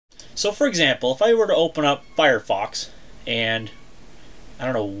So for example, if I were to open up Firefox, and I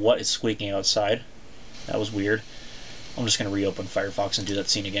don't know what is squeaking outside. That was weird. I'm just going to reopen Firefox and do that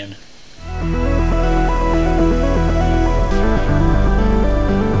scene again.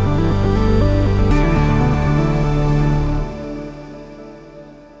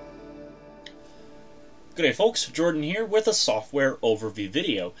 G'day folks, Jordan here with a software overview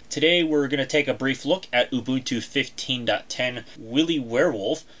video. Today we're going to take a brief look at Ubuntu 15.10 Wily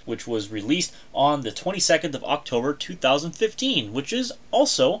Werewolf, which was released on the 22nd of October 2015, which is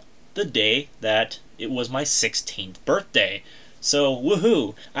also the day that it was my 16th birthday. So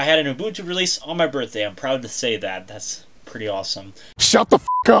woohoo! I had an Ubuntu release on my birthday. I'm proud to say that. That's pretty awesome. Shut the f***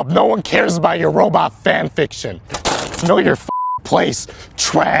 up. No one cares about your robot fan fiction. Know your f*** place,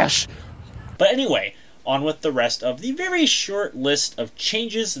 trash. But anyway, on with the rest of the very short list of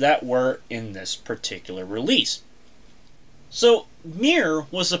changes that were in this particular release. So, Mirror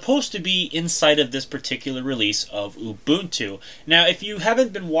was supposed to be inside of this particular release of Ubuntu. Now, if you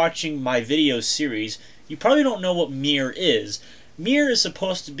haven't been watching my video series, you probably don't know what Mirror is. Mirror is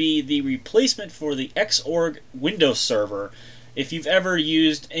supposed to be the replacement for the Xorg Windows server. If you've ever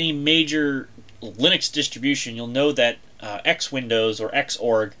used any major Linux distribution, you'll know that Xwindows or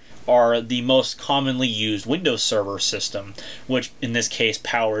Xorg are the most commonly used Windows Server system, which in this case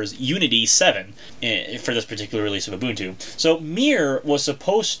powers Unity 7 for this particular release of Ubuntu. So Mirror was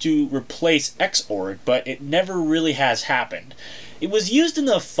supposed to replace Xorg, but it never really has happened. It was used in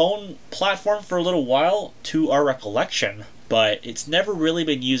the phone platform for a little while, to our recollection, but it's never really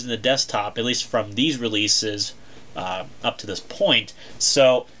been used in the desktop, at least from these releases up to this point.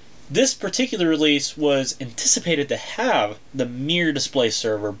 So this particular release was anticipated to have the Mirror display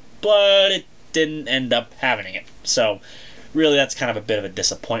server, but it didn't end up having it. So really that's kind of a bit of a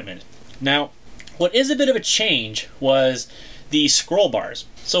disappointment. Now, what is a bit of a change was the scroll bars.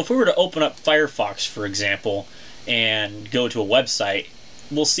 So if we were to open up Firefox, for example, and go to a website,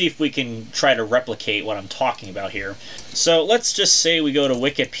 we'll see if we can try to replicate what I'm talking about here. So let's just say we go to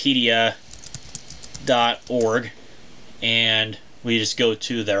wikipedia.org and we just go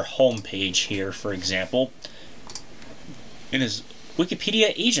to their home page here, for example. It is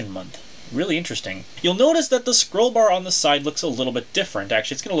Wikipedia Asian Month. Really interesting. You'll notice that the scroll bar on the side looks a little bit different.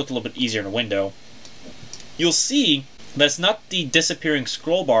 Actually, it's going to look a little bit easier in a window. You'll see that it's not the disappearing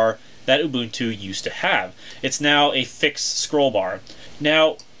scroll bar that Ubuntu used to have. It's now a fixed scroll bar.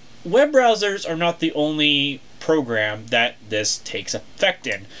 Now, web browsers are not the only program that this takes effect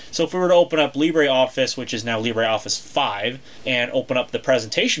in. So if we were to open up LibreOffice, which is now LibreOffice 5, and open up the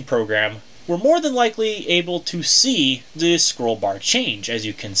presentation program, we're more than likely able to see the scroll bar change. As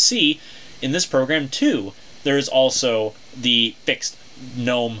you can see in this program too, there's also the fixed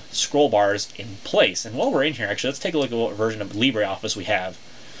GNOME scroll bars in place. And while we're in here, actually, let's take a look at what version of LibreOffice we have.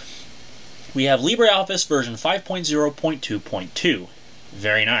 We have LibreOffice version 5.0.2.2.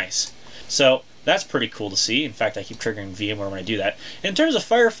 Very nice. So that's pretty cool to see. In fact, I keep triggering VMware when I do that. In terms of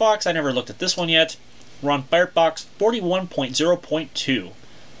Firefox, I never looked at this one yet. We're on Firefox 41.0.2.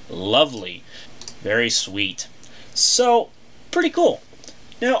 Lovely. Very sweet. So, pretty cool.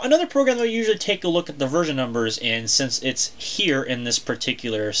 Now, another program that I usually take a look at the version numbers in, since it's here in this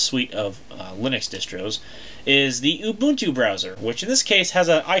particular suite of Linux distros, is the Ubuntu browser, which in this case has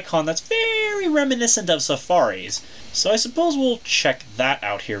an icon that's very reminiscent of Safari's. So I suppose we'll check that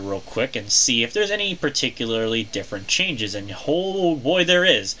out here real quick and see if there's any particularly different changes, and oh boy there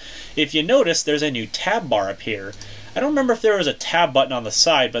is. If you notice, there's a new tab bar up here. I don't remember if there was a tab button on the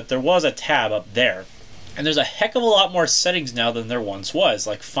side, but there was a tab up there. And there's a heck of a lot more settings now than there once was,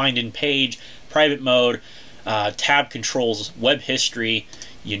 like find in page, private mode, tab controls, web history,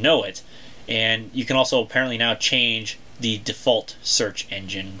 you know it. And you can also apparently now change the default search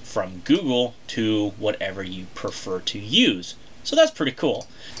engine from Google to whatever you prefer to use. So that's pretty cool.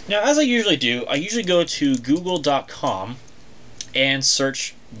 Now, as I usually do, I usually go to google.com and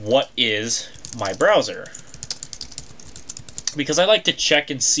search what is my browser, because I like to check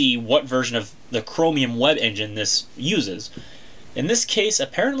and see what version of the Chromium web engine this uses. In this case,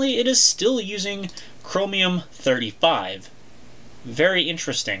 apparently it is still using Chromium 35. Very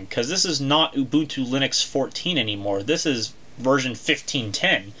interesting, because this is not Ubuntu Linux 14 anymore. This is version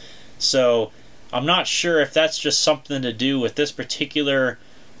 15.10. So I'm not sure if that's just something to do with this particular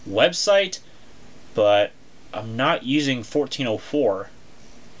website, but I'm not using 1404.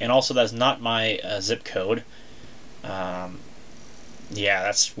 And also that's not my zip code. Yeah,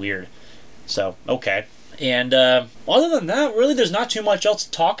 that's weird. So, okay. And other than that, really there's not too much else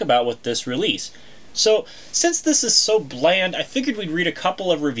to talk about with this release. So, since this is so bland, I figured we'd read a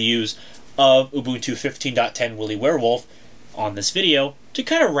couple of reviews of Ubuntu 15.10 Wily Werewolf on this video, to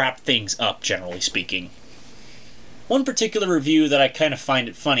kind of wrap things up, generally speaking. One particular review that I kind of find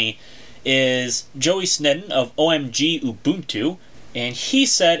it funny is Joey Snedden of OMG Ubuntu, and he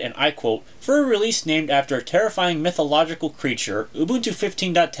said, and I quote, "For a release named after a terrifying mythological creature, Ubuntu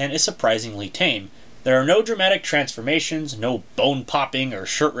 15.10 is surprisingly tame. There are no dramatic transformations, no bone popping or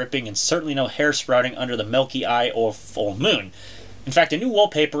shirt ripping, and certainly no hair sprouting under the milky eye or full moon. In fact, a new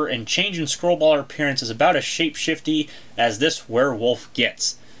wallpaper and change in scrollbar appearance is about as shapeshifty as this werewolf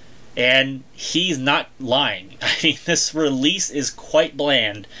gets." And he's not lying. I mean, this release is quite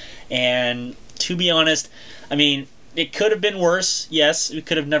bland. And to be honest, I mean, it could have been worse. Yes, we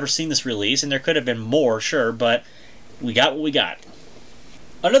could have never seen this release, and there could have been more, sure, but we got what we got.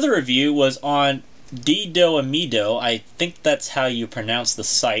 Another review was on Dido Amido. I think that's how you pronounce the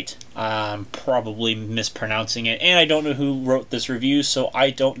site. I'm probably mispronouncing it, and I don't know who wrote this review, so I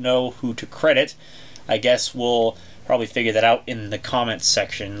don't know who to credit. I guess we'll probably figure that out in the comments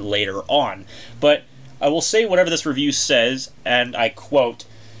section later on. But I will say whatever this review says, and I quote,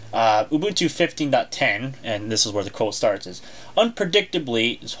 Ubuntu 15.10, and this is where the quote starts, is,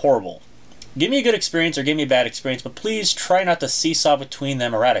 "Unpredictably is horrible. Give me a good experience or give me a bad experience, but please try not to seesaw between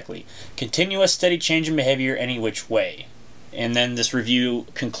them erratically. Continuous, steady change in behavior any which way." And then this review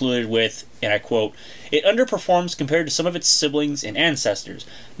concluded with, and I quote, "It underperforms compared to some of its siblings and ancestors.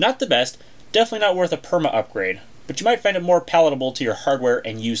 Not the best, definitely not worth a perma upgrade, but you might find it more palatable to your hardware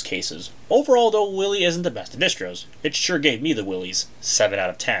and use cases. Overall, though, Willy isn't the best of distros. It sure gave me the willies. 7 out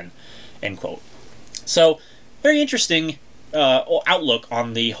of 10. End quote. So, very interesting outlook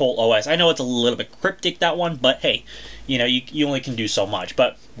on the whole OS. I know it's a little bit cryptic, that one, but hey, you know, you only can do so much,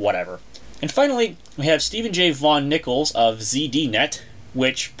 but whatever. And finally, we have Stephen J. Von Nichols of ZDNet,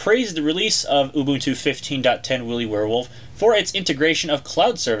 which praised the release of Ubuntu 15.10 Wily Werewolf for its integration of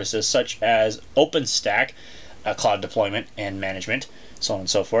cloud services such as OpenStack, cloud deployment and management, so on and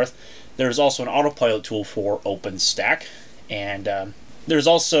so forth. There's also an autopilot tool for OpenStack, and there's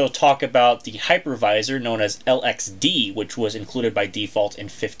also talk about the hypervisor known as LXD, which was included by default in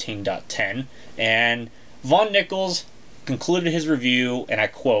 15.10. And Von Nichols concluded his review, and I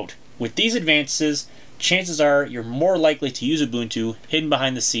quote, "With these advances, chances are you're more likely to use Ubuntu hidden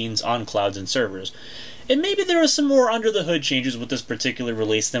behind the scenes on clouds and servers." And maybe there are some more under-the-hood changes with this particular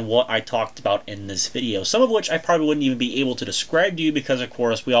release than what I talked about in this video, some of which I probably wouldn't even be able to describe to you because, of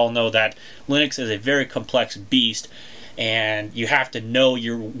course, we all know that Linux is a very complex beast, and you have to know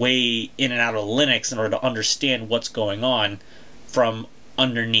your way in and out of Linux in order to understand what's going on from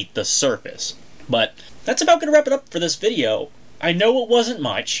underneath the surface. But that's about going to wrap it up for this video. I know it wasn't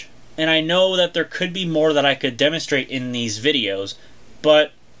much, and I know that there could be more that I could demonstrate in these videos,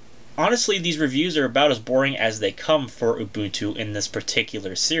 but honestly, these reviews are about as boring as they come for Ubuntu in this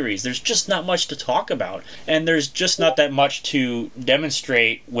particular series. There's just not much to talk about, and there's just not that much to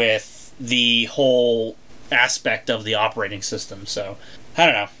demonstrate with the whole aspect of the operating system. So, I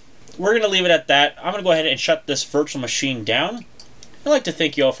don't know. We're going to leave it at that. I'm going to go ahead and shut this virtual machine down. I'd like to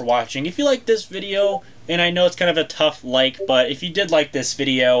thank you all for watching. If you like this video, and I know it's kind of a tough like, but if you did like this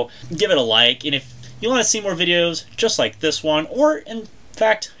video, give it a like. And if you want to see more videos just like this one, or in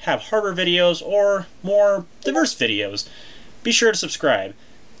fact have hardware videos or more diverse videos, be sure to subscribe.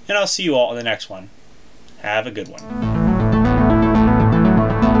 And I'll see you all in the next one. Have a good one.